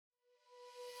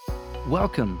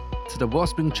Welcome to the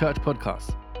Wellspring Church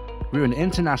podcast. We're an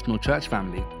international church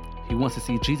family who wants to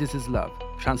see Jesus' love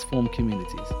transform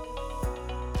communities.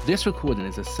 This recording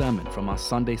is a sermon from our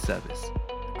Sunday service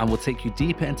and will take you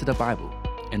deeper into the Bible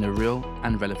in a real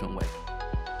and relevant way.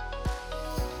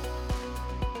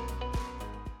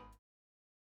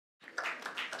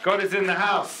 God is in the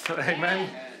house. Amen.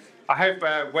 I hope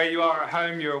where you are at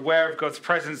home, you're aware of God's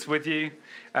presence with you.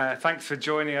 Thanks for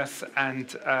joining us.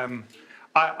 And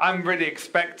I'm really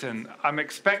expectant. I'm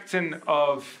expectant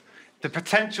of the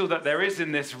potential that there is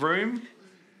in this room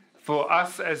for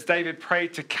us, as David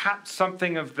prayed, to catch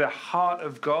something of the heart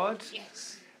of God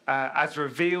as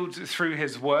revealed through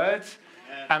his word.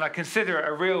 And I consider it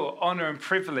a real honor and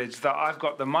privilege that I've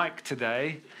got the mic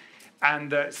today,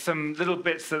 and some little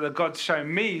bits that God's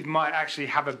shown me might actually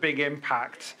have a big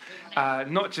impact,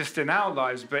 not just in our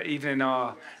lives, but even in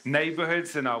our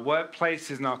neighborhoods, in our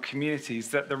workplaces, in our communities,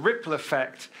 that the ripple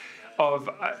effect of,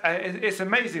 it's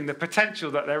amazing the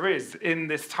potential that there is in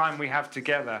this time we have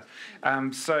together.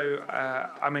 So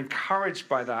I'm encouraged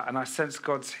by that, and I sense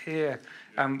God's here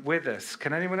with us.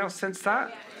 Can anyone else sense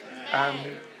that?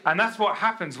 And that's what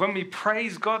happens when we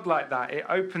praise God like that. It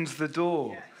opens the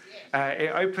door.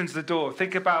 It opens the door.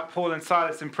 Think about Paul and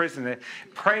Silas in prison.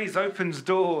 Praise opens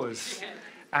doors.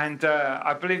 And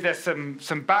I believe there's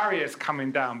some barriers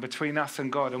coming down between us and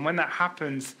God. And when that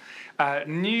happens,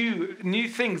 new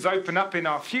things open up in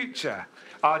our future.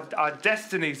 Our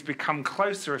destinies become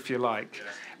closer, if you like,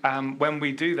 when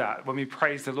we do that, when we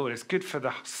praise the Lord. It's good for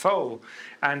the soul,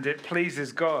 and it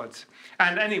pleases God.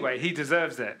 And anyway, he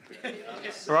deserves it,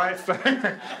 right? So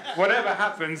whatever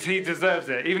happens, he deserves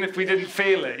it. Even if we didn't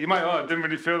feel it. You might, I didn't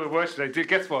really feel the worship.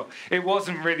 Guess what? It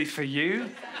wasn't really for you.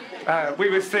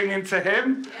 We were singing to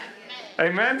him.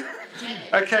 Amen?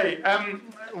 Okay,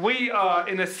 we are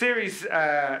in a series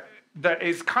that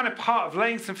is kind of part of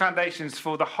laying some foundations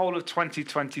for the whole of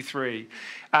 2023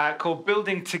 called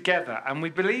Building Together. And we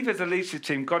believe as a leadership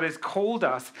team, God has called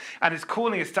us and is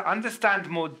calling us to understand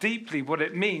more deeply what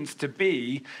it means to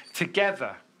be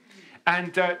together.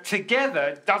 And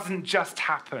together doesn't just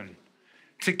happen.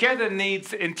 Together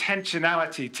needs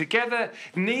intentionality. Together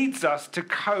needs us to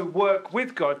co-work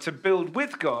with God, to build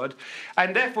with God.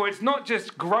 And therefore, it's not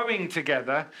just growing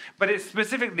together, but it's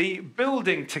specifically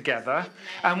building together.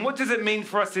 And what does it mean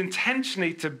for us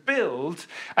intentionally to build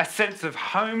a sense of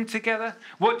home together?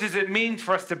 What does it mean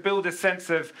for us to build a sense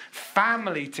of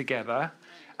family together?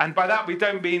 And by that, we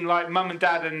don't mean like mum and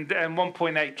dad and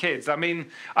 1.8 kids. I mean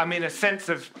a sense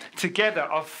of together,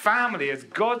 of family as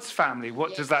God's family.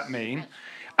 What does that mean?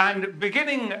 And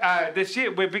beginning this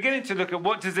year, we're beginning to look at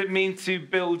what does it mean to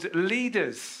build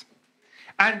leaders.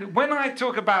 And when I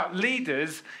talk about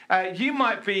leaders, you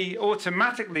might be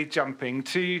automatically jumping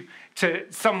to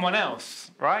someone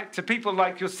else, right? To people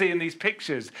like you'll see in these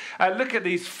pictures. Look at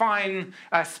these fine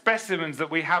specimens that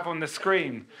we have on the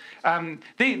screen.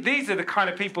 These are the kind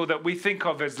of people that we think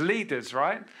of as leaders,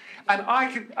 right? And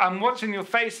I'm watching your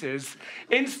faces.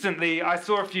 Instantly, I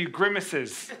saw a few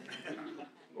grimaces.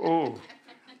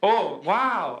 Oh,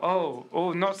 wow.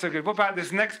 Oh, not so good. What about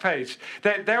this next page?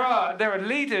 There are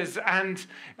leaders, and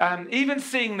even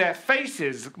seeing their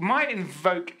faces might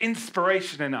invoke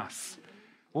inspiration in us.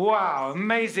 Wow,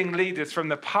 amazing leaders from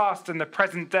the past and the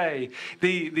present day,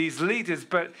 these leaders.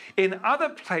 But in other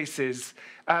places,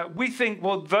 we think,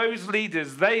 well, those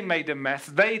leaders, they made a mess.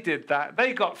 They did that.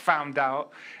 They got found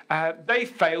out. They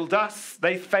failed us.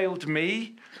 They failed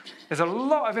me. There's a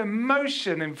lot of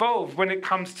emotion involved when it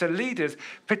comes to leaders,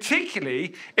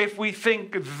 particularly if we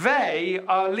think they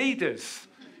are leaders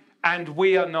and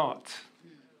we are not.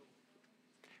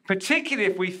 Particularly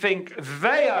if we think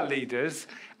they are leaders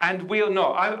and we are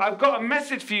not. I've got a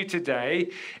message for you today,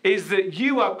 is that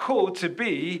you are called to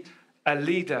be a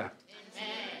leader.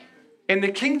 In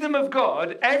the kingdom of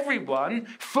God, everyone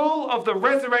full of the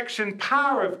resurrection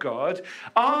power of God,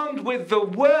 armed with the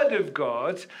word of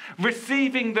God,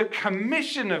 receiving the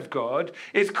commission of God,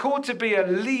 is called to be a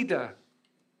leader.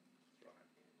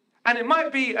 And it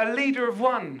might be a leader of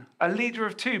one, a leader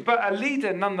of two, but a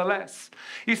leader nonetheless.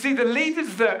 You see, the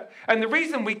leaders and the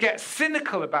reason we get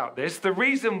cynical about this, the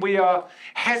reason we are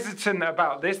hesitant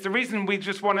about this, the reason we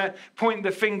just want to point the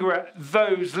finger at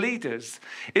those leaders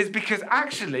is because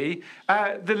actually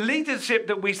the leadership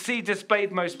that we see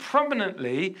displayed most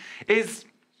prominently is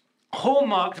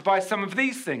hallmarked by some of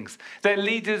these things. They're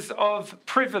leaders of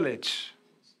privilege.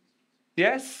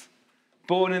 Yes?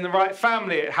 Born in the right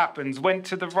family, it happens. Went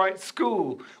to the right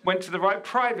school. Went to the right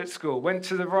private school. Went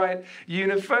to the right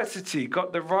university.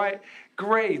 Got the right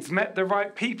grades. Met the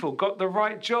right people. Got the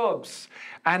right jobs.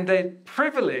 And their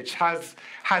privilege has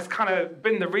kind of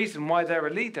been the reason why they're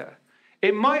a leader.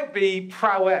 It might be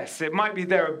prowess. It might be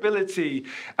their ability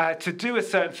to do a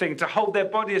certain thing, to hold their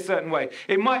body a certain way.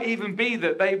 It might even be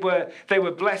that they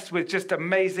were blessed with just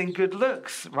amazing good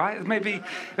looks, right? Maybe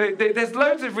there's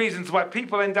loads of reasons why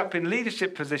people end up in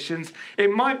leadership positions.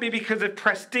 It might be because of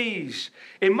prestige.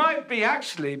 It might be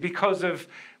actually because of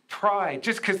pride.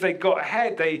 Just because they got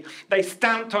ahead, they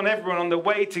stamped on everyone on the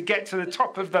way to get to the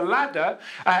top of the ladder,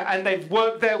 and they've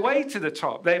worked their way to the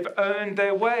top. They've earned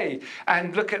their way.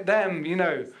 And look at them,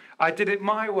 I did it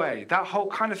my way. That whole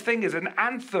kind of thing is an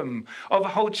anthem of a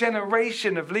whole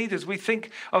generation of leaders. We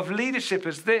think of leadership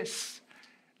as this.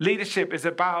 Leadership is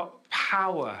about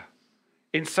power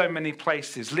in so many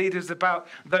places. Leaders about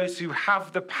those who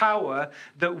have the power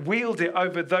that wield it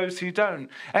over those who don't.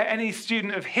 Any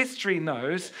student of history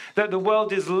knows that the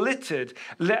world is littered,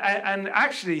 and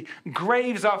actually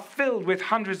graves are filled with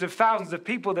hundreds of thousands of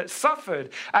people that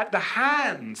suffered at the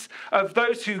hands of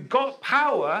those who got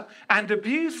power and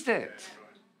abused it.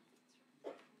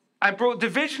 And brought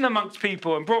division amongst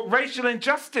people, and brought racial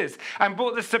injustice, and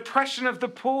brought the suppression of the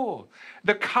poor,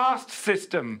 the caste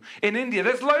system in India.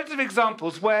 There's loads of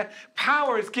examples where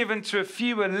power is given to a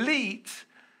few elite,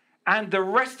 and the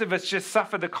rest of us just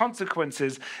suffer the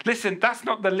consequences. Listen, that's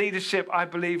not the leadership I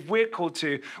believe we're called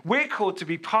to. We're called to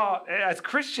be part, as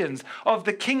Christians, of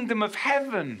the kingdom of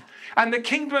heaven. And the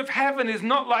kingdom of heaven is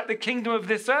not like the kingdom of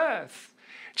this earth.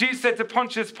 Jesus said to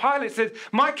Pontius Pilate, said,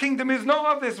 my kingdom is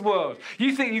not of this world.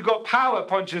 You think you got power,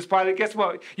 Pontius Pilate. Guess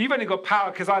what? You've only got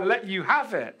power because I let you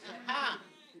have it.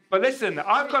 But listen,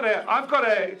 I've got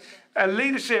a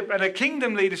leadership and a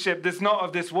kingdom leadership that's not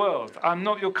of this world. I'm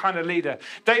not your kind of leader.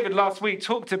 David last week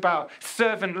talked about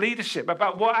servant leadership,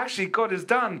 about what actually God has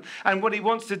done. And what he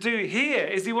wants to do here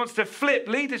is he wants to flip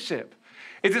leadership.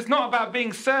 It's not about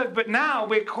being served, but now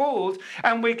we're called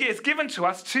and it's given to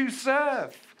us to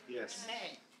serve. Yes.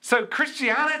 So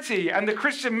Christianity and the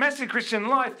Christian message, Christian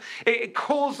life, it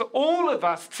calls all of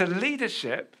us to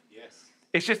leadership. Yes.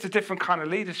 It's just a different kind of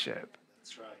leadership.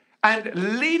 That's right.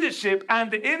 And leadership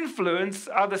and influence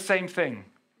are the same thing.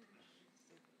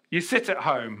 You sit at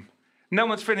home. No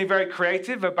one's feeling very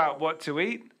creative about what to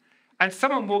eat. And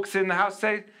someone walks in the house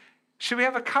and says, should we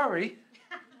have a curry?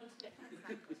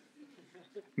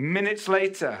 Minutes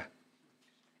later,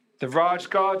 the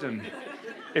Raj Garden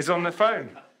is on the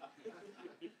phone.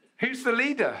 Who's the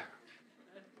leader?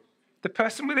 The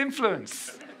person with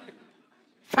influence.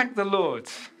 Thank the Lord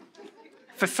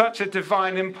for such a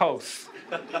divine impulse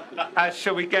as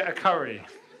shall we get a curry.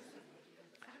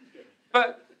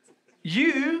 But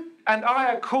you and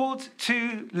I are called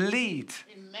to lead.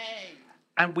 Amen.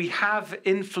 And we have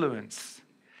influence.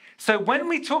 So when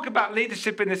we talk about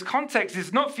leadership in this context,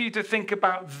 it's not for you to think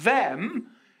about them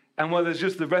and well, there's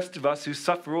just the rest of us who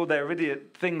suffer all their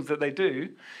idiot things that they do.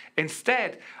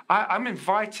 Instead, I'm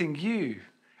inviting you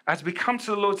as we come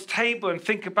to the Lord's table and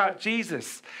think about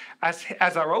Jesus as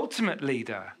our ultimate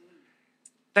leader.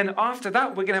 Then after that,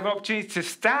 we're going to have an opportunity to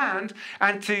stand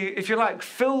and to, if you like,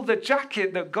 fill the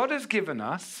jacket that God has given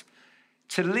us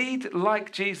to lead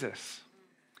like Jesus.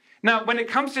 Now, when it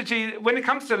comes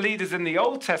to leaders in the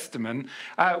Old Testament,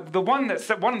 one of the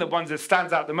ones that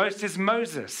stands out the most is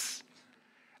Moses.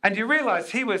 And you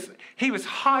realize he was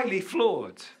highly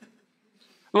flawed.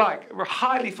 Like,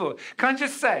 highly flawed. Can I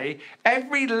just say,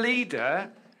 every leader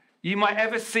you might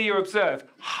ever see or observe,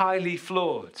 highly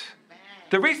flawed. Amen.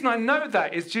 The reason I know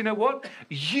that is, do you know what?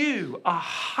 You are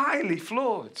highly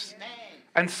flawed. Amen.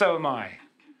 And so am I.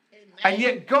 Amen. And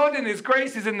yet God in his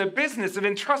grace is in the business of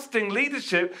entrusting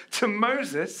leadership to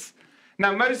Moses.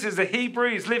 Now, Moses is a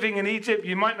Hebrew. He's living in Egypt.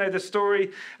 You might know the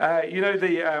story.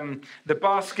 The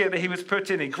basket that he was put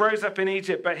in. He grows up in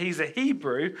Egypt, but he's a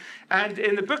Hebrew. And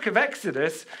in the book of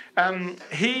Exodus,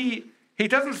 he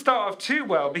doesn't start off too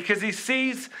well because he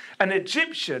sees an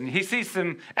Egyptian. He sees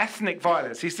some ethnic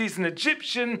violence. He sees an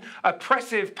Egyptian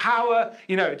oppressive power.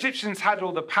 You know, Egyptians had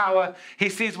all the power. He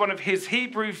sees one of his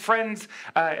Hebrew friends,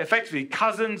 effectively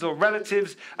cousins or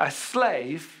relatives, a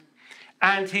slave.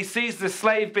 And he sees the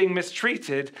slave being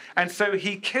mistreated, and so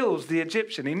he kills the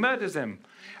Egyptian. He murders him,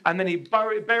 and then he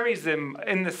buries him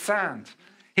in the sand.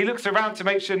 He looks around to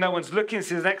make sure no one's looking.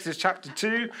 This is Exodus chapter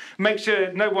 2. Make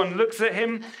sure no one looks at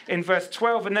him in verse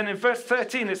 12. And then in verse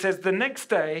 13, it says, the next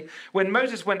day, when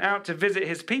Moses went out to visit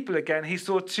his people again, he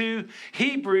saw two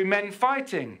Hebrew men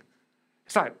fighting.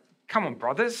 It's like, come on,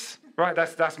 brothers. Right,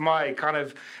 that's my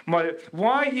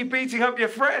why are you beating up your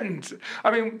friend?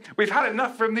 I mean, we've had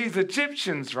enough from these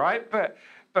Egyptians, right? But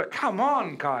come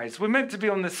on, guys, we're meant to be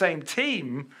on the same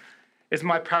team, is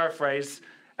my paraphrase.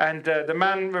 And the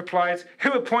man replied,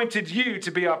 who appointed you to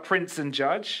be our prince and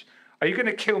judge? Are you going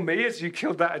to kill me as you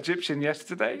killed that Egyptian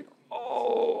yesterday?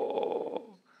 Oh.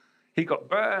 He got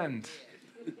burned.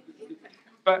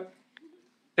 But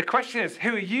the question is,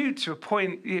 who are you who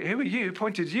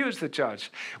appointed you as the judge?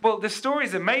 Well, the story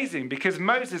is amazing because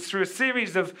Moses, through a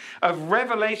series of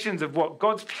revelations of what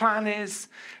God's plan is,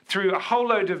 through a whole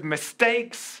load of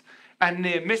mistakes and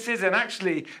near misses and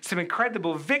actually some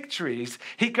incredible victories,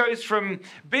 he goes from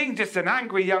being just an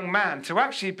angry young man to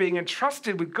actually being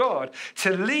entrusted with God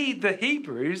to lead the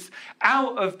Hebrews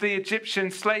out of the Egyptian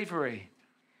slavery.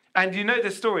 And you know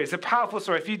the story. It's a powerful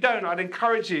story. If you don't, I'd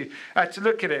encourage you to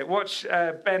look at it. Watch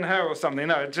Ben-Hur or something.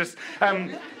 No, just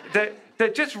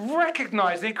that just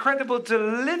recognize the incredible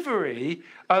delivery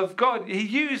of God. He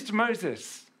used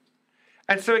Moses.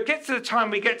 And so it gets to the time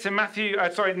we get to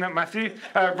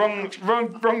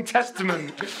wrong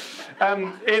Testament.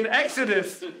 In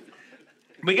Exodus,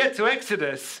 we get to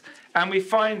Exodus, and we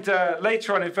find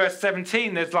later on in verse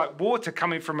 17, there's like water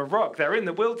coming from a rock. They're in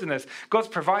the wilderness. God's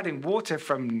providing water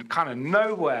from kind of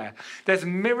nowhere. There's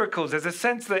miracles. There's a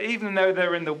sense that even though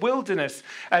they're in the wilderness,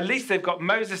 at least they've got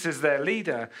Moses as their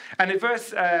leader. And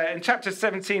in chapter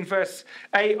 17, verse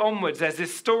 8 onwards, there's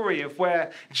this story of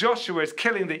where Joshua is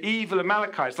killing the evil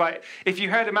Amalekites. Like if you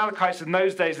heard Amalekites in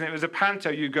those days and it was a panto,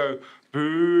 you go,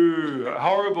 boo,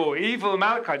 horrible, evil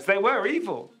Amalekites. They were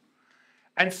evil.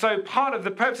 And so part of the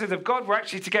purposes of God were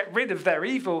actually to get rid of their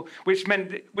evil, which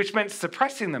meant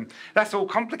suppressing them. That's all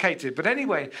complicated. But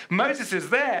anyway, Moses is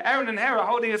there. Aaron and Hur are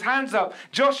holding his hands up.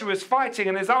 Joshua's fighting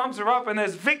and his arms are up and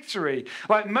there's victory.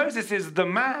 Like Moses is the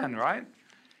man, right?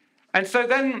 And so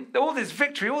then all this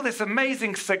victory, all this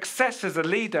amazing success as a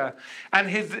leader, and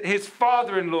his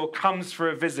father-in-law comes for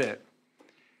a visit.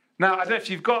 Now, I don't know if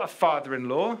you've got a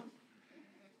father-in-law.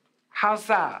 How's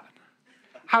that?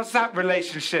 How's that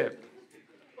relationship?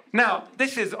 Now,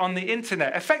 this is on the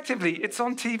internet. Effectively, it's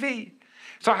on TV.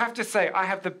 So I have to say, I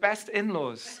have the best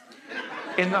in-laws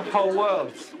in the whole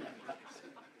world.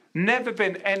 Never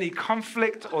been any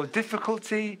conflict or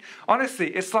difficulty.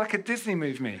 Honestly, it's like a Disney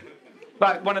movie.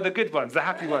 Like one of the good ones, the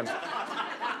happy ones.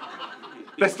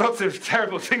 There's lots of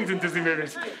terrible things in Disney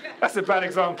movies. That's a bad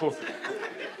example.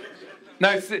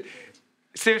 No,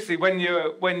 seriously, when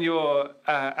you're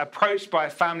approached by a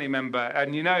family member,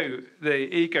 and you know the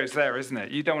ego's there, isn't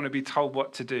it? You don't want to be told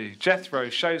what to do. Jethro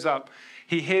shows up.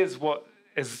 He hears what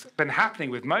has been happening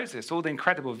with Moses, all the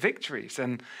incredible victories,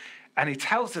 and he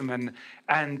tells him.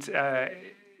 And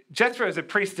Jethro is a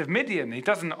priest of Midian. He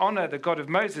doesn't honor the God of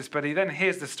Moses, but he then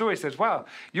hears the story. He says, "Well,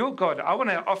 your God, I want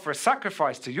to offer a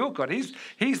sacrifice to your God. He's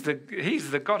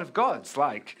the God of gods,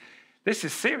 like." This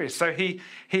is serious. So they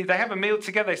have a meal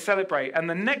together, they celebrate. And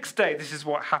the next day, this is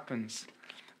what happens.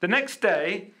 The next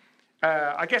day,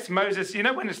 I guess Moses, you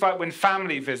know when it's like when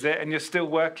family visit and you're still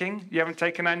working, you haven't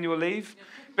taken annual leave?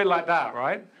 A bit like that,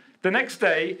 right? The next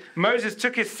day, Moses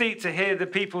took his seat to hear the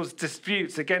people's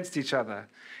disputes against each other.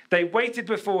 They waited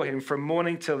before him from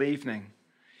morning till evening.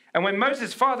 And when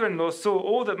Moses' father-in-law saw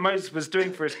all that Moses was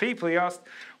doing for his people, he asked,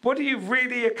 "What are you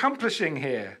really accomplishing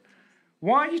here?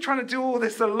 Why are you trying to do all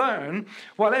this alone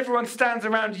while everyone stands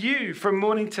around you from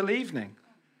morning till evening?"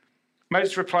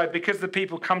 Moses replied, "Because the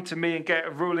people come to me and get a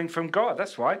ruling from God."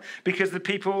 That's why. Because the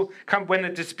people come, when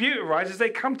a dispute arises, they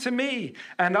come to me.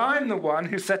 And I'm the one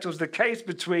who settles the case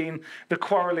between the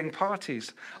quarreling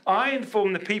parties. I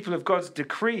inform the people of God's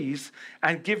decrees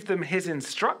and give them his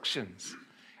instructions.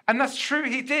 And that's true,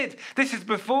 he did. This is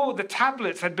before the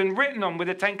tablets had been written on with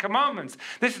the Ten Commandments.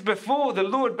 This is before the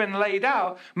law had been laid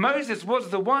out. Moses was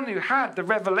the one who had the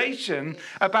revelation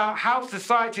about how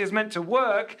society is meant to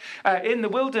work in the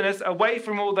wilderness, away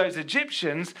from all those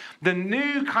Egyptians, the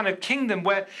new kind of kingdom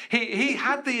where he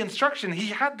had the instruction, he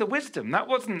had the wisdom. That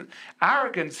wasn't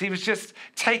arrogance. He was just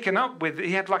taken up with,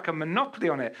 he had like a monopoly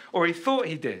on it, or he thought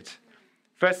he did.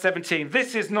 Verse 17,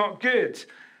 "This is not good,"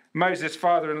 Moses'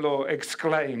 father-in-law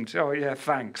exclaimed. "Oh yeah,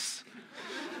 thanks.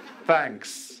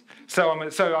 Thanks. So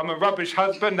I'm a rubbish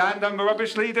husband and I'm a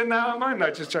rubbish leader now, am I?" No,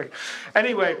 just joking.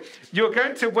 Anyway, "You're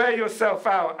going to wear yourself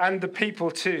out and the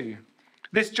people too.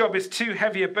 This job is too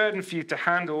heavy a burden for you to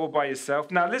handle all by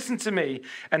yourself. Now listen to me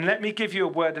and let me give you a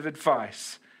word of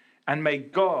advice, and may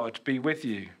God be with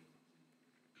you.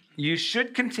 You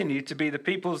should continue to be the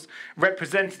people's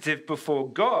representative before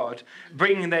God,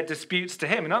 bringing their disputes to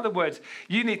him." In other words,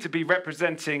 you need to be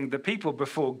representing the people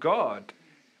before God.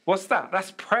 What's that?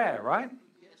 That's prayer, right?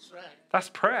 Yes, right. That's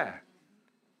prayer.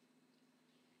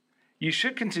 You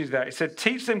should continue that. It said,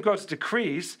 "Teach them God's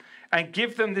decrees and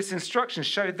give them this instruction.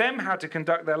 Show them how to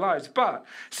conduct their lives. But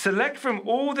select from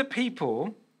all the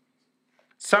people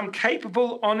some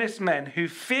capable, honest men who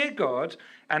fear God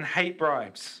and hate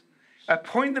bribes."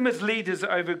 Appoint them as leaders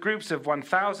over groups of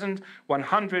 1,000,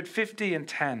 150, and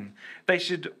 10. They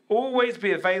should always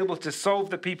be available to solve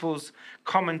the people's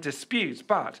common disputes,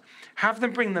 but have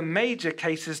them bring the major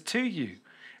cases to you.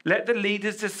 Let the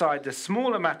leaders decide the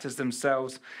smaller matters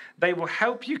themselves. They will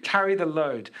help you carry the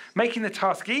load, making the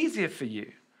task easier for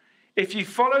you. If you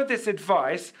follow this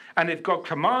advice, and if God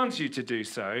commands you to do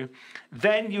so,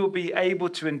 then you'll be able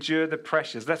to endure the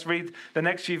pressures. Let's read the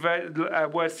next few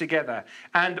words together.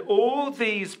 And all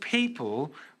these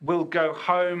people will go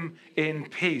home in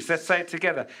peace. Let's say it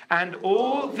together. And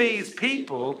all these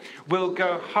people will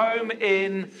go home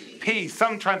in peace.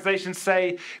 Some translations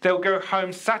say they'll go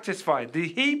home satisfied. The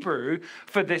Hebrew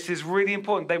for this is really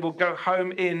important. They will go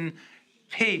home in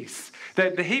peace.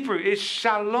 The Hebrew is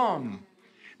shalom.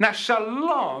 Now,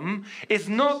 shalom is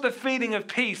not the feeling of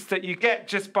peace that you get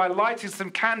just by lighting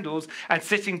some candles and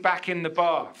sitting back in the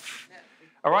bath.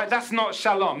 All right, that's not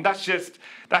shalom. That's just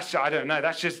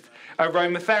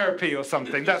aromatherapy or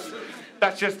something. That's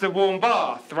just a warm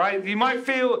bath, right? You might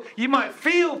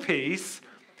feel peace.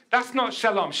 That's not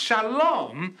shalom.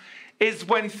 Shalom is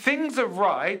when things are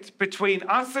right between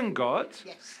us and God,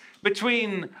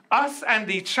 between us and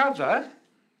each other,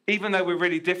 even though we're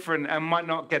really different and might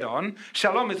not get on.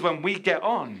 Shalom is when we get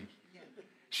on.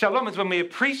 Shalom is when we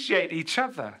appreciate each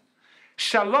other.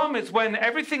 Shalom is when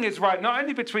everything is right, not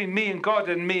only between me and God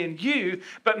and me and you,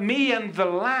 but me and the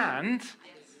land,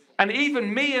 and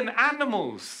even me and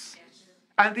animals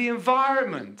and the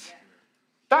environment.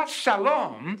 That's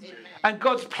shalom. And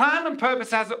God's plan and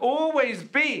purpose has always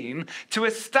been to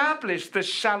establish the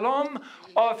shalom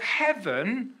of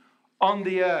heaven on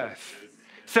the earth.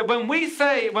 So when we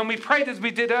prayed as we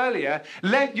did earlier,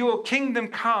 let your kingdom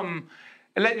come,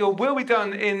 let your will be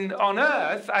done on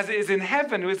earth as it is in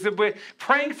heaven, we're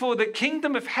praying for the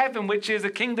kingdom of heaven, which is a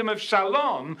kingdom of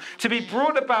shalom, to be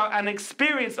brought about and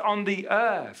experienced on the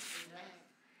earth.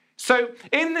 So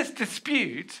in this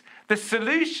dispute, the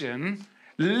solution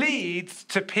leads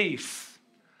to peace.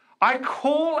 I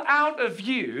call out of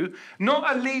you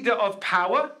not a leader of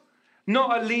power,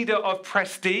 not a leader of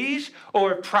prestige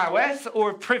or of prowess or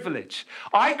of privilege.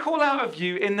 I call out of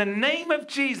you in the name of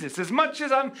Jesus, as much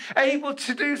as I'm able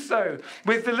to do so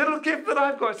with the little gift that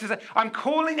I've got. I'm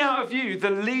calling out of you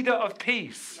the leader of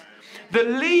peace, the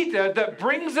leader that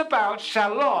brings about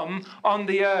shalom on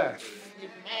the earth.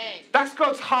 That's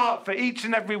God's heart for each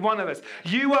and every one of us.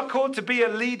 You are called to be a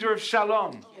leader of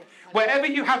shalom, wherever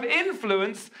you have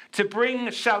influence, to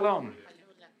bring shalom.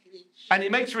 And he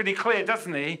makes really clear,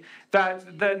 doesn't he,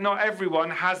 that not everyone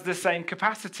has the same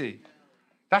capacity.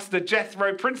 That's the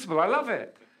Jethro principle. I love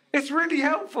it. It's really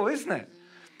helpful, isn't it?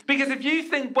 Because if you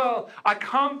think, well, I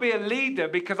can't be a leader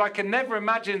because I can never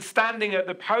imagine standing at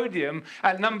the podium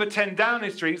at number 10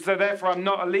 Downing Street, so therefore I'm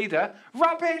not a leader,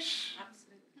 rubbish.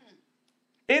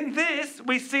 In this,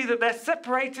 we see that they're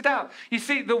separated out. You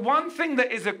see, the one thing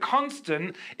that is a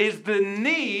constant is the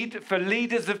need for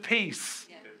leaders of peace.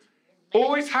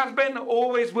 Always has been,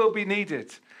 always will be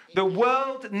needed. The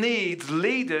world needs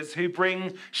leaders who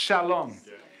bring shalom.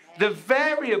 The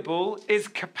variable is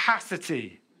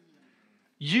capacity.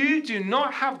 You do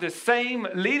not have the same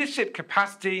leadership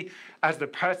capacity as the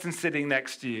person sitting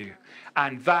next to you,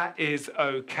 and that is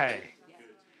okay.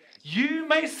 You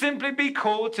may simply be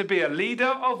called to be a leader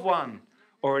of one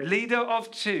or a leader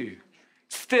of two.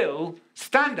 Still,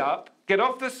 stand up, get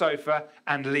off the sofa,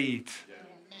 and lead.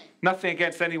 Nothing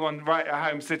against anyone right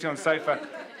at home sitting on the sofa.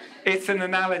 It's an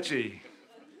analogy.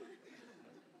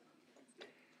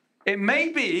 It may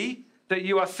be that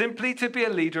you are simply to be a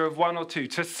leader of one or two,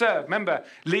 to serve. Remember,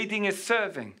 leading is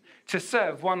serving. To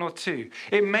serve one or two.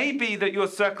 It may be that your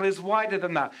circle is wider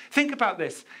than that. Think about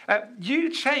this. You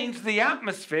change the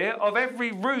atmosphere of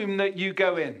every room that you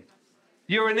go in.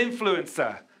 You're an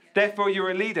influencer. Therefore, you're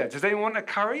a leader. Does anyone want a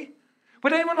curry?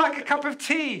 Would anyone like a cup of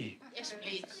tea? Yes,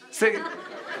 please. See,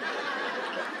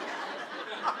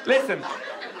 listen,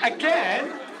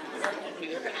 again,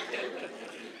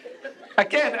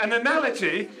 an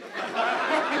analogy.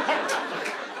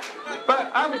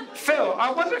 But Phil,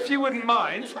 I wonder if you wouldn't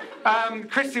mind.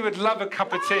 Christy would love a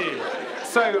cup of tea.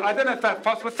 So I don't know if that's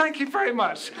possible. Thank you very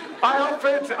much. I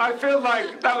feel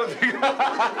like that was...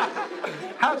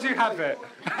 How do you have it?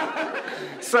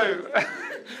 So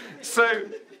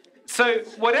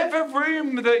whatever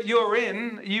room that you're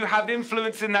in, you have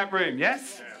influence in that room,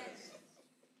 yes?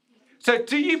 So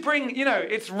do you bring,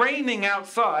 it's raining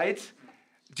outside.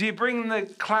 Do you bring the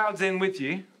clouds in with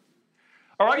you?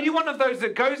 Or are you one of those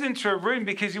that goes into a room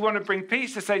because you want to bring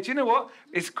peace to say, do you know what?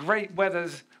 It's great weather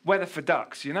for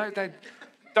ducks,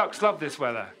 Ducks love this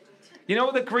weather. You know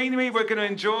all the greenery we're going to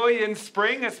enjoy in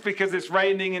spring? It's because it's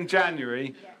raining in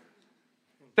January.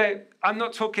 I'm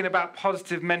not talking about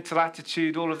positive mental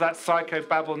attitude, all of that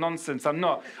psychobabble nonsense. I'm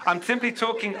not. I'm simply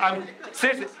talking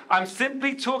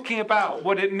about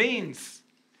what it means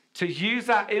to use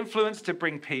that influence to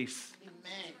bring peace.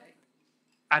 Amen.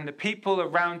 And the people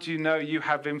around you know you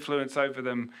have influence over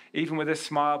them, even with a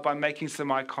smile, by making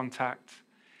some eye contact.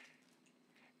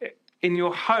 In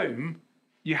your home,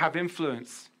 you have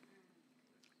influence,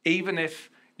 even if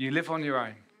you live on your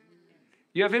own.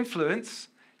 You have influence.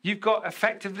 You've got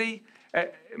effectively,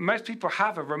 most people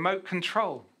have a remote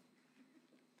control.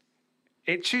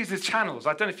 It chooses channels.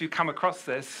 I don't know if you've come across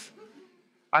this.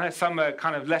 I know some are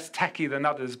kind of less techie than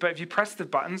others, but if you press the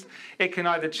buttons, it can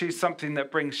either choose something that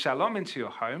brings shalom into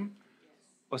your home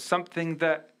or something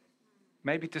that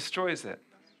maybe destroys it.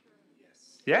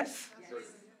 Yes?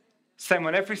 Same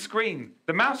on every screen.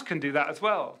 The mouse can do that as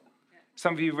well.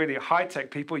 Some of you really high-tech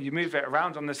people, you move it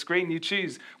around on the screen, you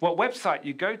choose what website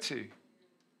you go to.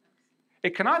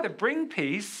 It can either bring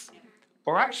peace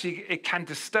or actually it can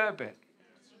disturb it.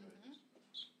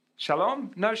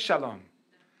 Shalom? No shalom.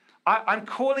 I'm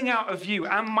calling out of you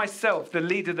and myself the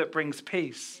leader that brings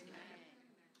peace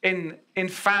in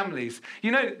families. You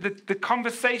know, the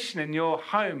conversation in your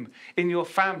home, in your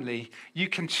family, you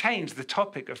can change the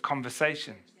topic of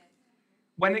conversation.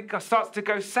 When it starts to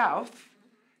go south,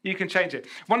 you can change it.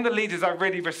 One of the leaders I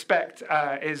really respect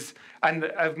and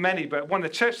of many, but one of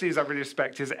the church leaders I really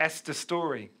respect is Esther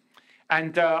Story.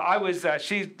 And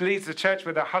she leads the church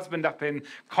with her husband up in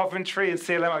Coventry in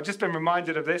CLM. I've just been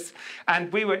reminded of this.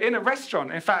 And we were in a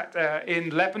restaurant, in fact, in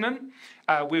Lebanon.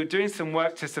 We were doing some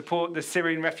work to support the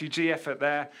Syrian refugee effort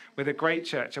there with a great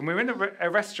church. And we were in a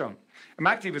restaurant. And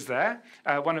Magdi was there,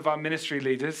 one of our ministry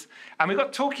leaders. And we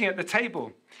got talking at the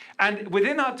table. And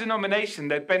within our denomination,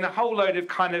 there'd been a whole load of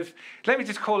kind of, let me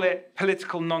just call it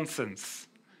political nonsense.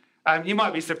 You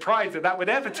might be surprised that would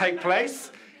ever take place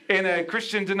in a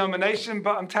Christian denomination,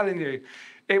 but I'm telling you,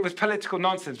 it was political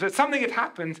nonsense. But something had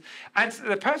happened, and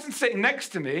the person sitting next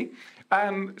to me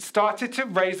started to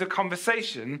raise a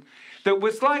conversation that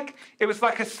was like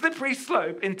a slippery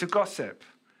slope into gossip.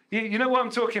 You know what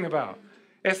I'm talking about?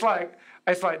 It's like,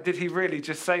 did he really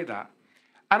just say that?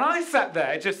 And I sat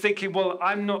there just thinking, well,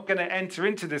 I'm not going to enter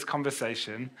into this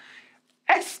conversation.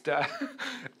 Esther,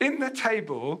 in the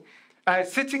table,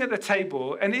 sitting at the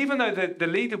table, and even though the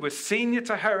leader was senior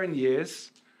to her in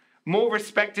years, more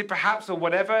respected perhaps or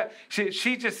whatever,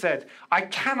 she just said, I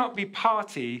cannot be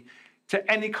party to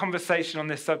any conversation on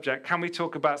this subject. Can we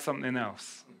talk about something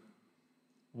else?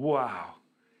 Wow.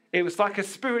 It was like a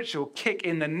spiritual kick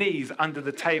in the knees under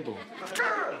the table.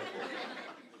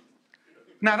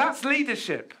 Now that's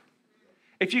leadership.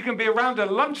 If you can be around a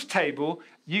lunch table,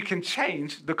 you can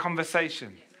change the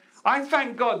conversation. I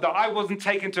thank God that I wasn't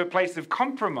taken to a place of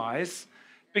compromise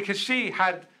because she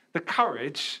had the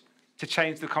courage to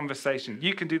change the conversation.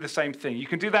 You can do the same thing. You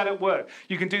can do that at work.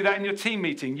 You can do that in your team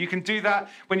meeting. You can do that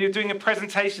when you're doing a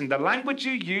presentation. The language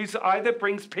you use either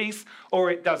brings peace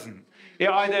or it doesn't. It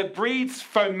either breeds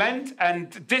foment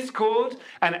and discord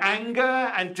and anger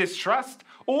and distrust,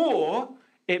 or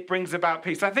it brings about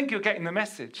peace. I think you're getting the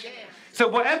message. Yeah. So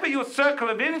whatever your circle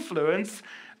of influence,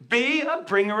 be a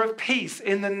bringer of peace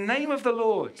in the name of the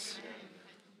Lord.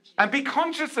 And be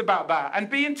conscious about that and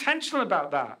be intentional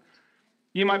about that.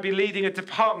 You might be leading a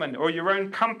department or your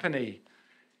own company.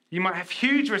 You might have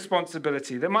huge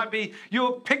responsibility. There might be,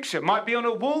 your picture might be on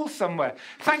a wall somewhere.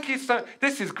 Thank you so,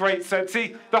 this is great. So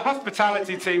see, the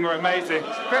hospitality team are amazing.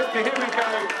 Christy, here we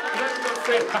go. Let's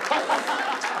see.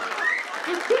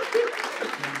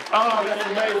 Oh, that's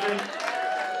amazing.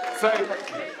 So,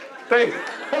 they,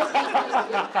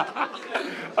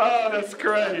 oh, that's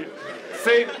great.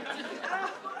 See,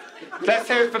 let's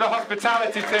hear it for the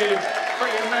hospitality team.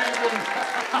 Pretty amazing.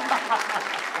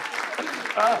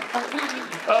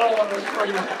 Oh, that's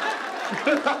funny.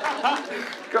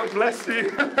 God bless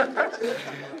you.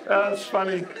 That's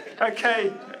funny.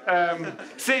 Okay.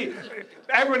 See,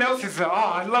 everyone else is like, oh,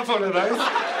 I love one of those.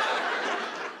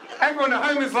 Everyone at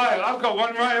home is like, I've got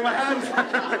one right in my hand.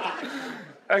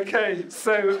 Okay,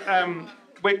 so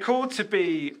we're called to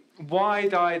be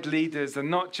wide-eyed leaders and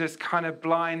not just kind of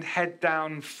blind,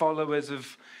 head-down followers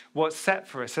of what's set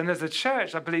for us. And as a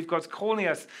church, I believe God's calling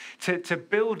us to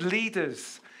build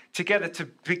leaders together, to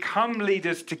become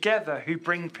leaders together who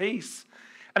bring peace.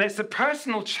 And it's a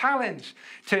personal challenge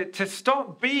to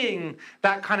stop being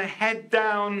that kind of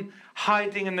head-down,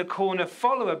 hiding in the corner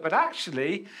follower, but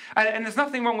actually, and there's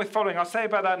nothing wrong with following, I'll say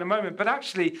about that in a moment, but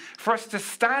actually for us to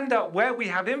stand up where we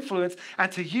have influence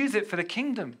and to use it for the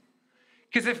kingdom.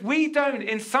 Because if we don't,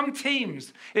 in some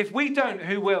teams, if we don't,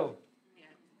 who will?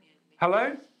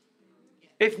 Hello?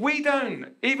 If we don't,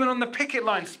 even on the picket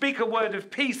line, speak a word of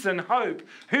peace and hope,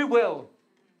 who will?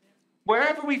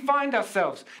 Wherever we find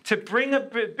ourselves, to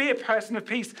be a person of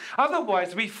peace.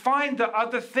 Otherwise, we find that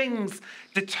other things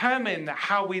determine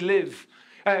how we live.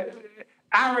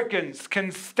 Arrogance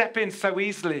can step in so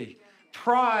easily.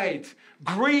 Pride,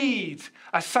 greed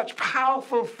are such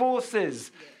powerful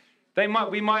forces. We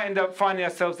might end up finding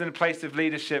ourselves in a place of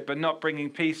leadership, but not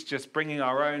bringing peace, just bringing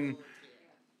our own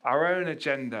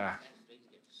agenda.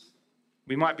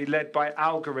 We might be led by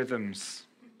algorithms.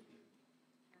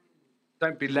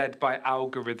 Don't be led by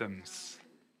algorithms.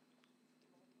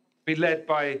 Be led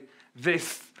by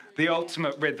this, the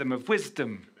ultimate rhythm of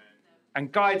wisdom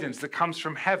and guidance that comes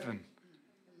from heaven.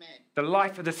 The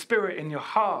life of the Spirit in your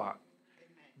heart.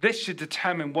 This should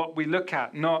determine what we look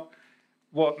at, not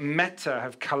what Meta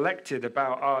have collected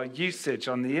about our usage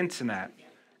on the internet.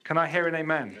 Can I hear an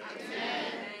amen? Amen.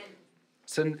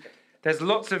 So there's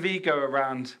lots of ego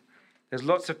around. There's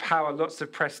lots of power, lots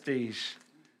of prestige.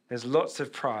 There's lots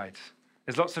of pride.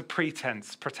 There's lots of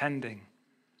pretense, pretending.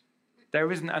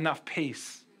 There isn't enough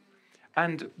peace.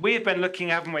 And we have been looking,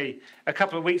 haven't we? A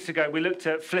couple of weeks ago, we looked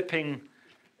at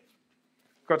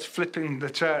God's flipping the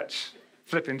church.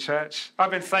 Flipping church.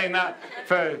 I've been saying that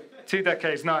for 2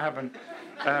 decades. No, I haven't.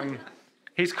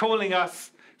 He's calling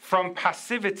us from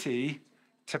passivity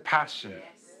to passion.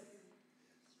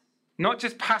 Not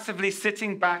just passively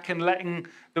sitting back and letting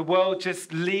the world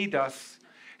just lead us.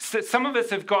 So some of us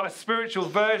have got a spiritual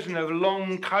version of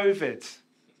long COVID.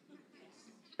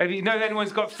 Have you know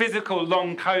anyone's got physical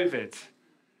long COVID?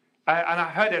 And I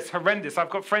heard it's horrendous.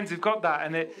 I've got friends who've got that,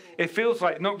 and it feels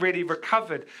like not really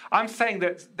recovered. I'm saying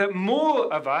that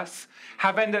more of us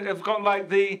have got like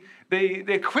the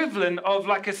equivalent of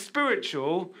like a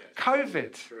spiritual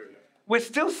COVID. We're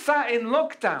still sat in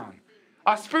lockdown.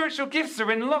 Our spiritual gifts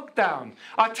are in lockdown.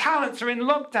 Our talents are in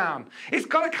lockdown. It's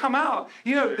got to come out.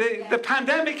 You know, the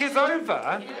pandemic is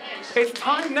over. It's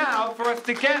time now for us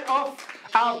to get off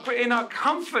in our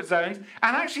comfort zones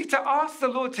and actually to ask the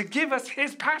Lord to give us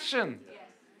his passion.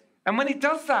 And when he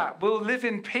does that, we'll live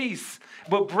in peace.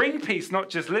 We'll bring peace,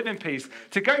 not just live in peace.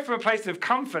 To go from a place of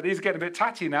comfort, he's getting a bit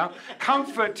tatty now,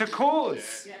 comfort to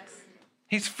cause.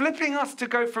 He's flipping us to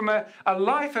go from a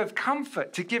life of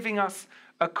comfort to giving us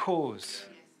a cause.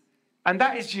 And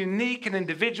that is unique and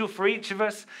individual for each of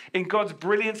us. In God's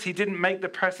brilliance, he didn't make the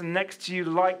person next to you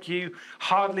like you,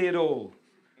 hardly at all.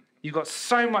 You've got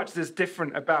so much that's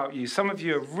different about you. Some of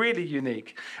you are really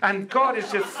unique. And God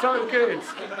is just so good.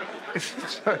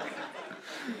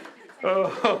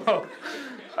 Oh,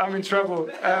 I'm in trouble.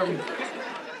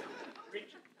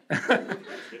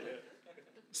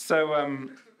 So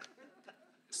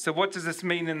what does this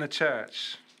mean in the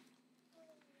church?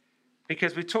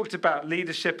 Because we talked about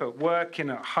leadership at work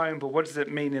and at home, but what does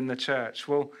it mean in the church?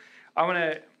 Well, I want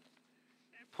to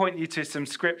point you to some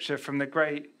scripture from the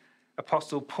great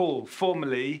Apostle Paul,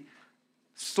 formerly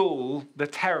Saul the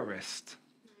terrorist.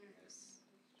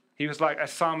 He was like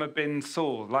Osama bin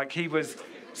Saul. Like he was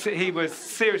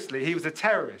a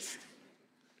terrorist.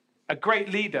 A great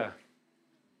leader.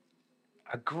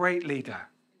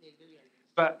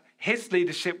 But his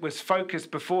leadership was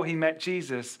focused before he met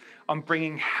Jesus on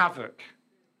bringing havoc,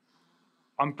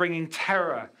 on bringing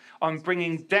terror, on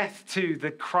bringing death to the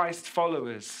Christ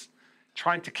followers,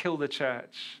 trying to kill the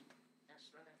church.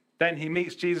 Then he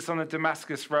meets Jesus on the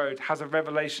Damascus Road, has a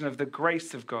revelation of the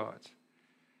grace of God.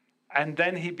 And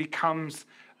then he becomes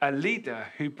a leader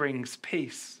who brings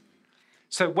peace.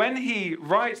 So when he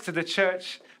writes to the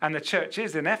church, and the church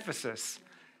is in Ephesus,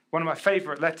 one of my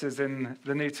favorite letters in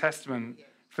the New Testament,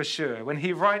 for sure. When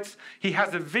he writes, he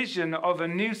has a vision of a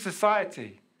new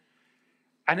society.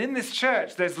 And in this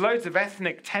church, there's loads of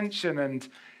ethnic tension and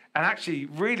actually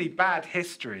really bad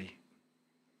history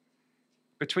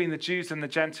between the Jews and the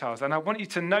Gentiles. And I want you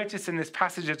to notice in this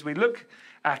passage, as we look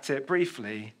at it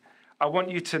briefly, I want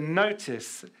you to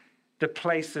notice the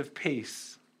place of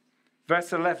peace.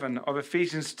 Verse 11 of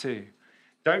Ephesians 2.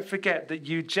 Don't forget that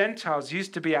you Gentiles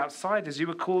used to be outsiders. You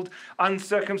were called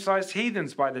uncircumcised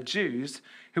heathens by the Jews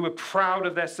who were proud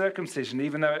of their circumcision,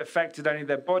 even though it affected only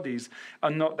their bodies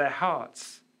and not their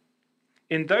hearts.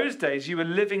 In those days, you were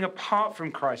living apart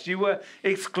from Christ. You were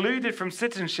excluded from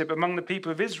citizenship among the people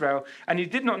of Israel, and you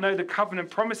did not know the covenant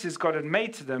promises God had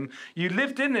made to them. You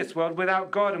lived in this world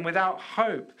without God and without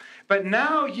hope. But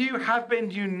now you have been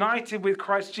united with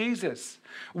Christ Jesus.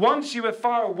 Once you were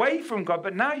far away from God,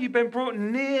 but now you've been brought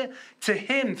near to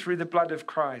him through the blood of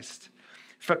Christ.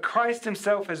 For Christ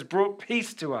himself has brought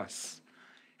peace to us.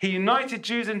 He united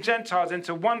Jews and Gentiles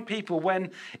into one people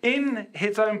when in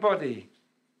his own body,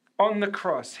 on the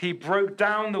cross, he broke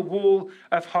down the wall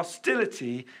of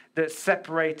hostility that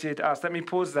separated us. Let me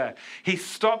pause there. He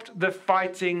stopped the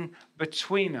fighting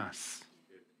between us,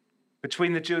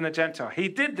 between the Jew and the Gentile. He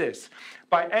did this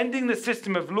by ending the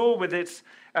system of law with its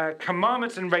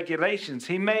commandments and regulations.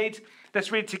 He made,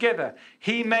 let's read together,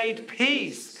 he made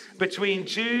peace between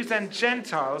Jews and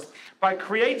Gentiles by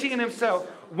creating in himself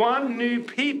one new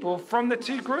people from the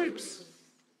two groups.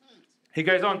 He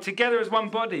goes on, together as one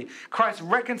body, Christ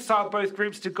reconciled both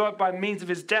groups to God by means of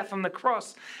his death on the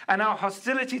cross, and our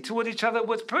hostility toward each other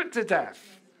was put to death.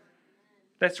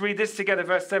 Let's read this together,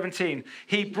 verse 17.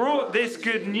 He brought this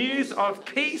good news of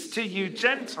peace to you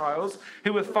Gentiles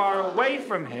who were far away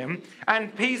from him,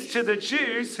 and peace to the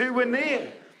Jews who were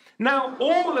near. Now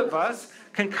all of us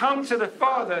can come to the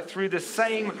Father through the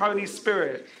same Holy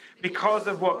Spirit, because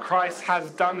of what Christ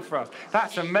has done for us.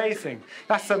 That's amazing.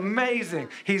 That's amazing.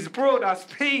 He's brought us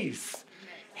peace.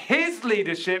 His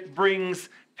leadership brings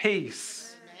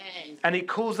peace. And he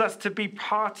calls us to be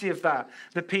party of that,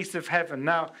 the peace of heaven.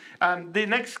 Now, the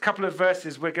next couple of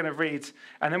verses we're going to read,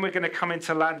 and then we're going to come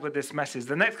into land with this message.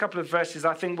 The next couple of verses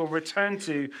I think we'll return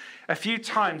to a few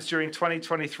times during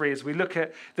 2023 as we look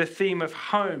at the theme of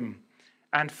home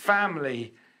and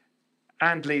family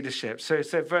and leadership. So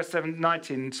verse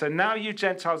 19, so now you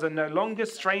Gentiles are no longer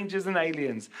strangers and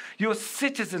aliens. You're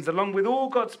citizens along with all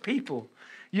God's people.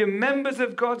 You're members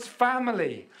of God's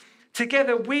family.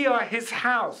 Together we are his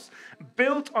house,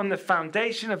 built on the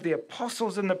foundation of the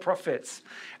apostles and the prophets.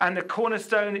 And the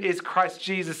cornerstone is Christ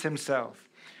Jesus himself.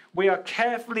 We are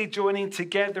carefully joining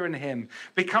together in him,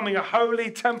 becoming a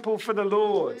holy temple for the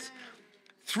Lord.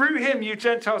 Through him, you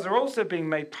Gentiles are also being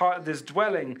made part of this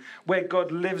dwelling where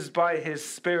God lives by his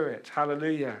Spirit.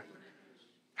 Hallelujah.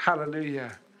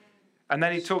 Hallelujah. And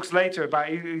then he talks later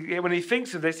about when he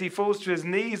thinks of this, he falls to his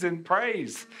knees in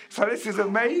praise. So this is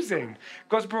amazing.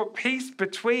 God's brought peace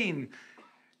between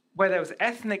where there was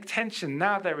ethnic tension.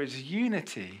 Now there is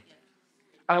unity.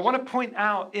 And I want to point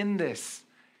out in this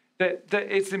that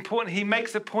it's important. He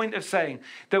makes a point of saying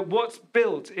that what's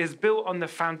built is built on the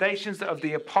foundations of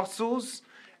the apostles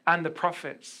and the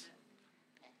prophets.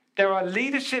 There are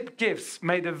leadership gifts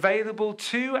made available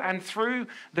to and through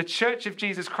the Church of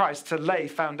Jesus Christ to lay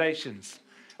foundations.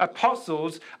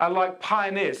 Apostles are like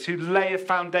pioneers who lay a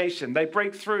foundation. They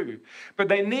break through. But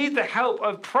they need the help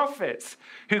of prophets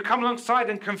who come alongside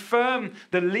and confirm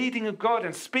the leading of God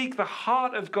and speak the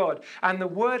heart of God and the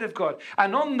word of God.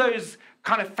 And on those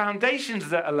kind of foundations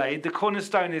that are laid, the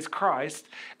cornerstone is Christ,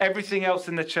 everything else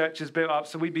in the church is built up.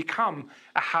 So we become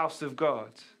a house of God.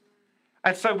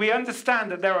 And so we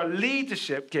understand that there are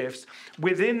leadership gifts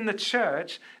within the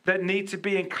church that need to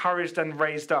be encouraged and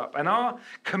raised up. And our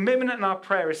commitment and our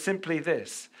prayer is simply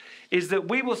this, is that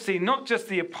we will see not just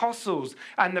the apostles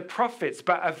and the prophets,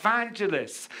 but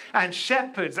evangelists and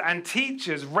shepherds and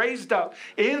teachers raised up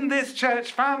in this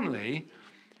church family,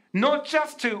 not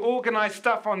just to organize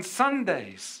stuff on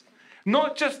Sundays,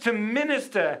 not just to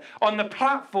minister on the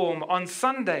platform on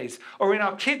Sundays or in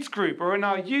our kids group or in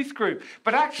our youth group,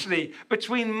 but actually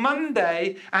between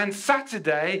Monday and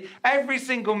Saturday, every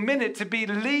single minute to be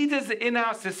leaders in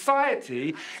our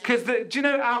society. Because do you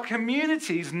know our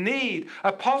communities need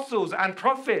apostles and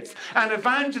prophets and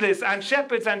evangelists and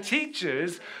shepherds and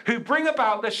teachers who bring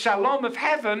about the shalom of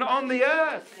heaven on the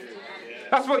earth.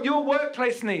 That's what your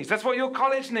workplace needs. That's what your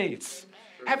college needs.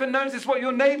 Heaven knows it's what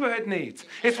your neighborhood needs.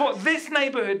 It's what this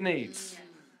neighborhood needs.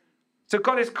 So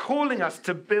God is calling us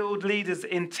to build leaders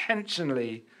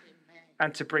intentionally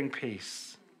and to bring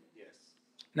peace.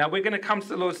 Now we're going to come to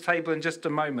the Lord's table in just a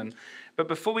moment. But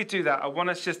before we do that, I want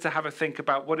us just to have a think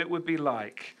about what it would be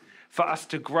like for us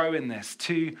to grow in this,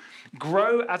 to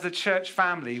grow as a church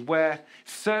family where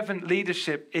servant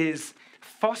leadership is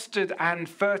fostered and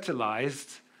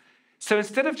fertilized. So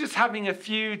instead of just having a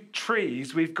few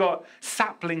trees, we've got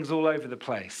saplings all over the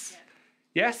place.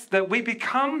 Yes, that we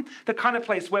become the kind of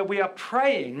place where we are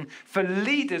praying for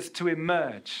leaders to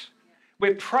emerge.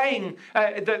 We're praying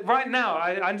that right now,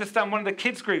 I understand one of the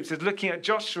kids groups is looking at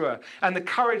Joshua and the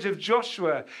courage of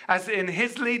Joshua as in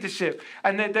his leadership.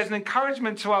 And there's an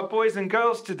encouragement to our boys and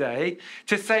girls today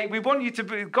to say,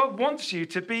 God wants you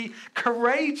to be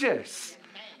courageous.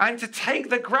 And to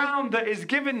take the ground that is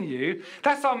given you.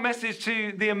 That's our message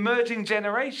to the emerging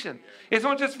generation. It's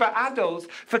not just for adults,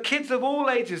 for kids of all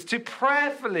ages to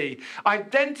prayerfully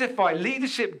identify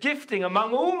leadership gifting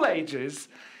among all ages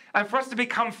and for us to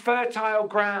become fertile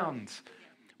ground.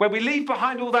 Where we leave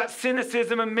behind all that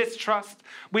cynicism and mistrust.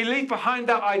 We leave behind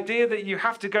that idea that you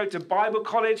have to go to Bible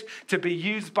college to be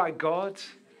used by God.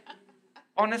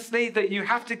 Honestly, that you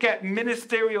have to get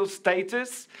ministerial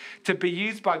status to be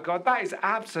used by God, that is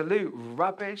absolute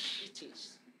rubbish. It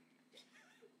is.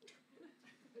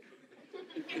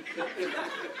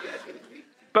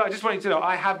 But I just want you to know,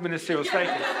 I have ministerial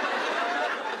status.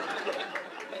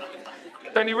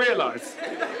 Don't you realise?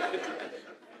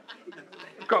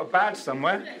 I've got a badge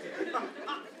somewhere.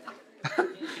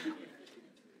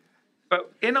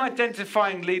 But in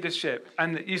identifying leadership,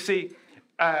 and you see,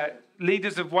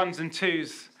 leaders of ones and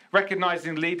twos,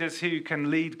 recognizing leaders who can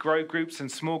lead grow groups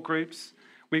and small groups.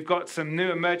 We've got some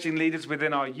new emerging leaders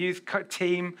within our youth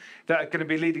team that are going to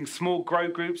be leading small grow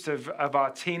groups of our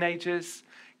teenagers,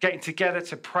 getting together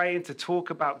to pray and to talk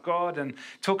about God and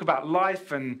talk about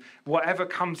life and whatever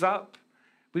comes up.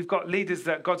 We've got leaders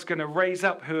that God's going to raise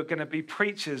up who are going to be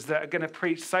preachers that are going to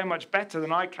preach so much better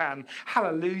than I can.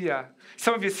 Hallelujah.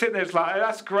 Some of you sit there, it's like, oh,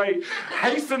 that's great.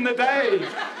 Hasten the day.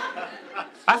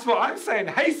 That's what I'm saying.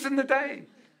 Hasten the day.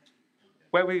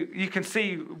 Where you can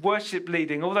see worship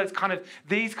leading, all these kind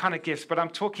of gifts, but I'm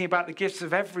talking about the gifts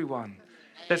of everyone.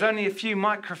 There's only a few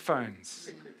microphones.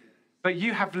 But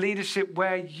you have leadership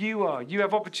where you are. You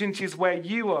have opportunities where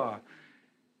you are.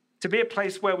 To be a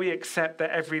place where we accept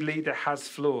that every leader has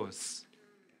flaws.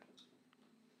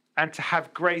 And to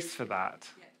have grace for that.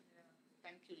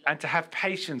 And to have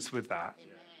patience with that.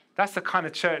 That's the kind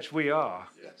of church we are.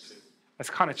 That's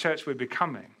the kind of church we're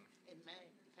becoming.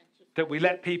 That we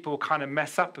let people kind of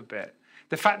mess up a bit.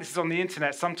 The fact this is on the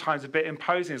internet sometimes a bit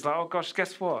imposing. It's like, oh gosh,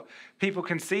 guess what? People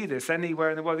can see this anywhere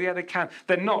in the world. Yeah, they can.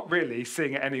 They're not really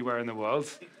seeing it anywhere in the world.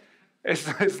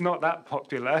 It's not that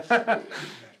popular.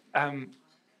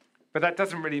 But that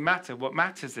doesn't really matter. What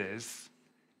matters is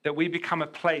that we become a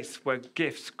place where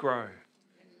gifts grow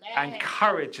and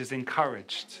courage is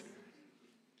encouraged.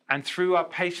 And through our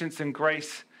patience and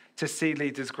grace to see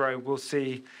leaders grow, we'll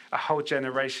see a whole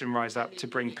generation rise up to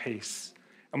bring peace.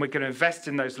 And we're going to invest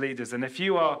in those leaders. And if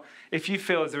you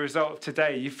feel as a result of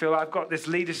today, you feel I've got this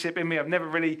leadership in me, I've never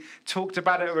really talked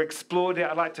about it or explored it,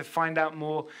 I'd like to find out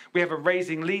more. We have a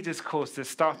Raising Leaders course that's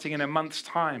starting in a month's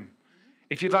time.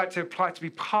 If you'd like to apply to be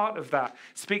part of that,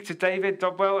 speak to David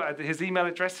Dobwell. His email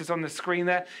address is on the screen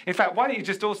there. In fact, why don't you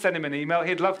just all send him an email?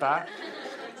 He'd love that.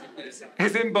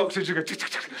 His inbox would just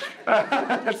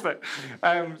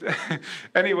go.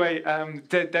 Anyway,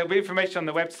 there'll be information on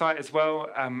the website as well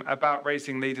about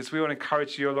Raising Leaders. We want to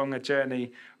encourage you along a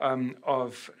journey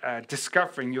of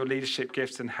discovering your leadership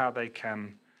gifts and how they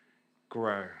can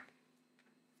grow.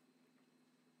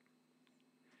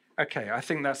 Okay, I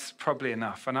think that's probably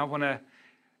enough. And I want to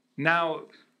now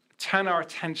turn our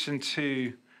attention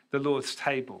to the Lord's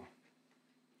table.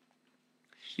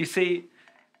 You see,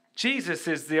 Jesus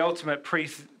is the ultimate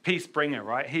peace bringer,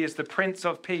 right? He is the Prince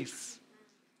of Peace.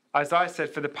 Isaiah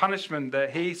said, for the punishment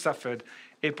that he suffered,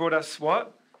 it brought us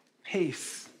what?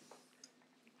 Peace.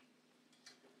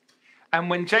 And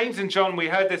when James and John, we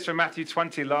heard this from Matthew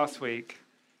 20 last week,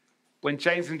 when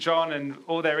James and John and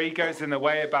all their egos in the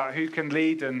way about who can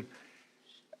lead and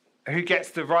who gets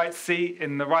the right seat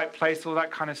in the right place, all that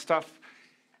kind of stuff,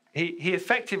 he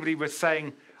effectively was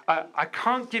saying, I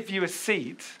can't give you a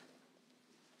seat.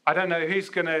 I don't know who's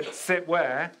going to sit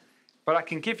where, but I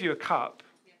can give you a cup.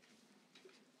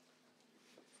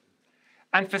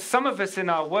 And for some of us in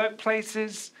our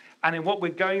workplaces and in what we're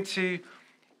going to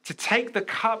take the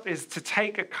cup is to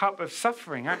take a cup of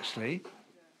suffering, actually.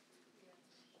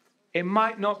 It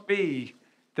might not be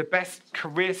the best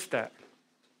career step.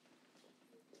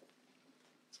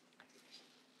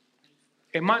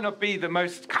 It might not be the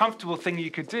most comfortable thing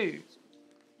you could do.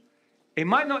 It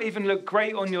might not even look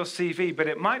great on your CV, but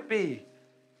it might be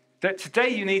that today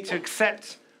you need to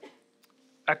accept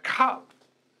a cup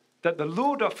that the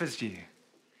Lord offers you.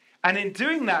 And in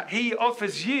doing that, he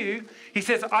offers you, he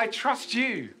says, I trust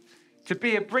you to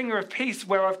be a bringer of peace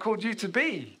where I've called you to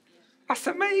be. That's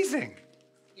amazing.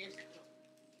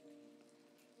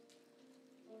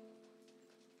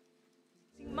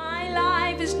 My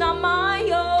life is not my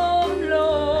own,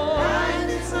 Lord. Life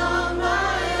is not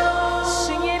my own.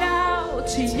 Sing it out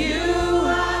to you.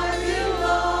 I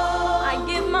belong. I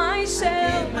give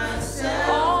myself,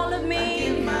 all of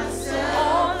me,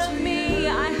 all of me.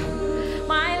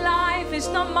 My life is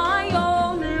not my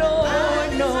own,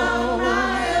 Lord, no.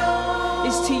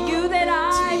 It's to you that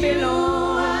I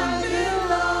belong.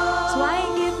 So I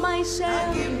give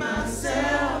myself,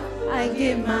 I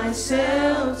give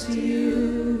myself to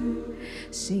you.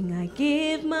 Sing, I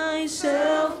give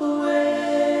myself away.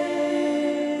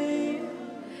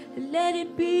 Let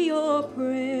it be your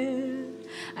prayer.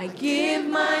 I give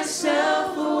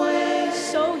myself away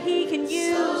so he can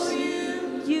use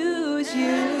you,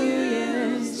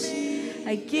 yes.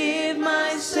 I give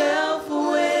myself away.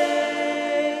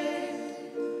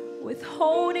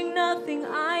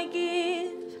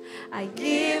 I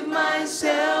give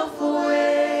myself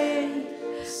away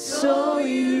so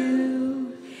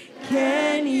you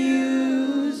can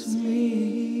use me.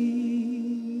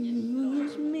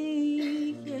 Use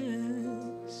me,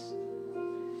 yes.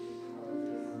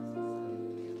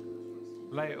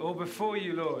 Lay it all before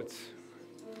you, Lord.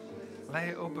 Lay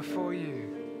it all before you.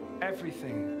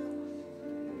 Everything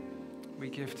we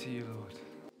give to you, Lord.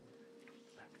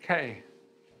 Okay.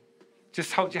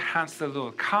 Just hold your hands to the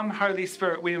Lord. Come, Holy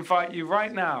Spirit, we invite you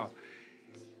right now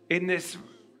in this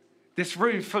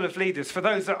room full of leaders. For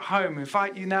those at home, we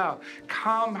invite you now.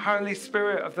 Come, Holy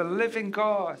Spirit of the living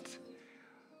God.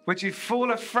 Would you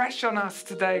fall afresh on us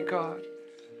today, God?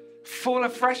 Fall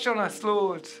afresh on us,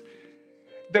 Lord.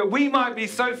 That we might be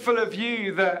so full of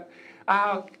you that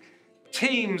our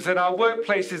teams and our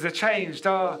workplaces are changed.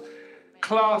 Our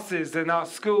classes and our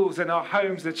schools and our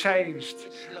homes are changed.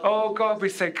 Oh God, we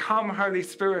say, come, Holy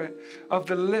Spirit of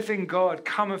the living God,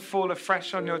 come and fall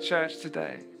afresh on your church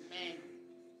today.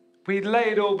 We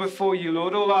lay it all before you,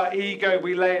 Lord. All our ego,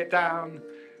 we lay it down.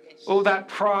 All that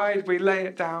pride, we lay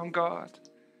it down, God.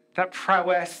 That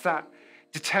prowess, that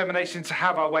determination to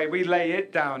have our way, we lay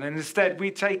it down. And instead, we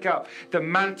take up the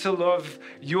mantle of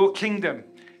your kingdom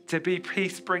to be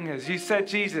peace bringers. You said,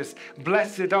 Jesus,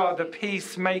 blessed are the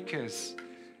peacemakers.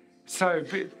 So,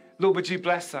 Lord, would you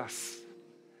bless us?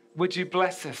 Would you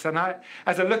bless us? And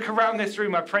as I look around this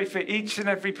room, I pray for each and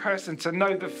every person to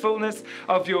know the fullness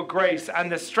of your grace and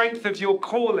the strength of your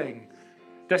calling.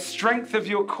 The strength of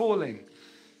your calling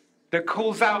that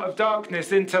calls out of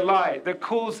darkness into light, that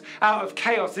calls out of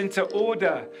chaos into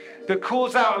order, that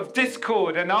calls out of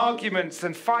discord and arguments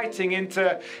and fighting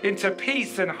into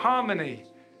peace and harmony.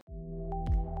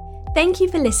 Thank you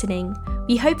for listening.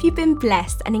 We hope you've been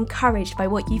blessed and encouraged by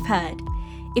what you've heard.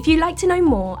 If you'd like to know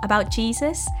more about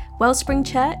Jesus, Wellspring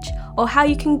Church, or how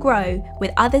you can grow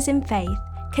with others in faith,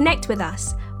 connect with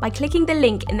us by clicking the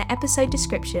link in the episode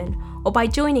description or by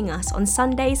joining us on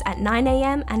Sundays at 9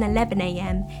 a.m. and 11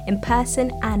 a.m. in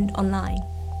person and online.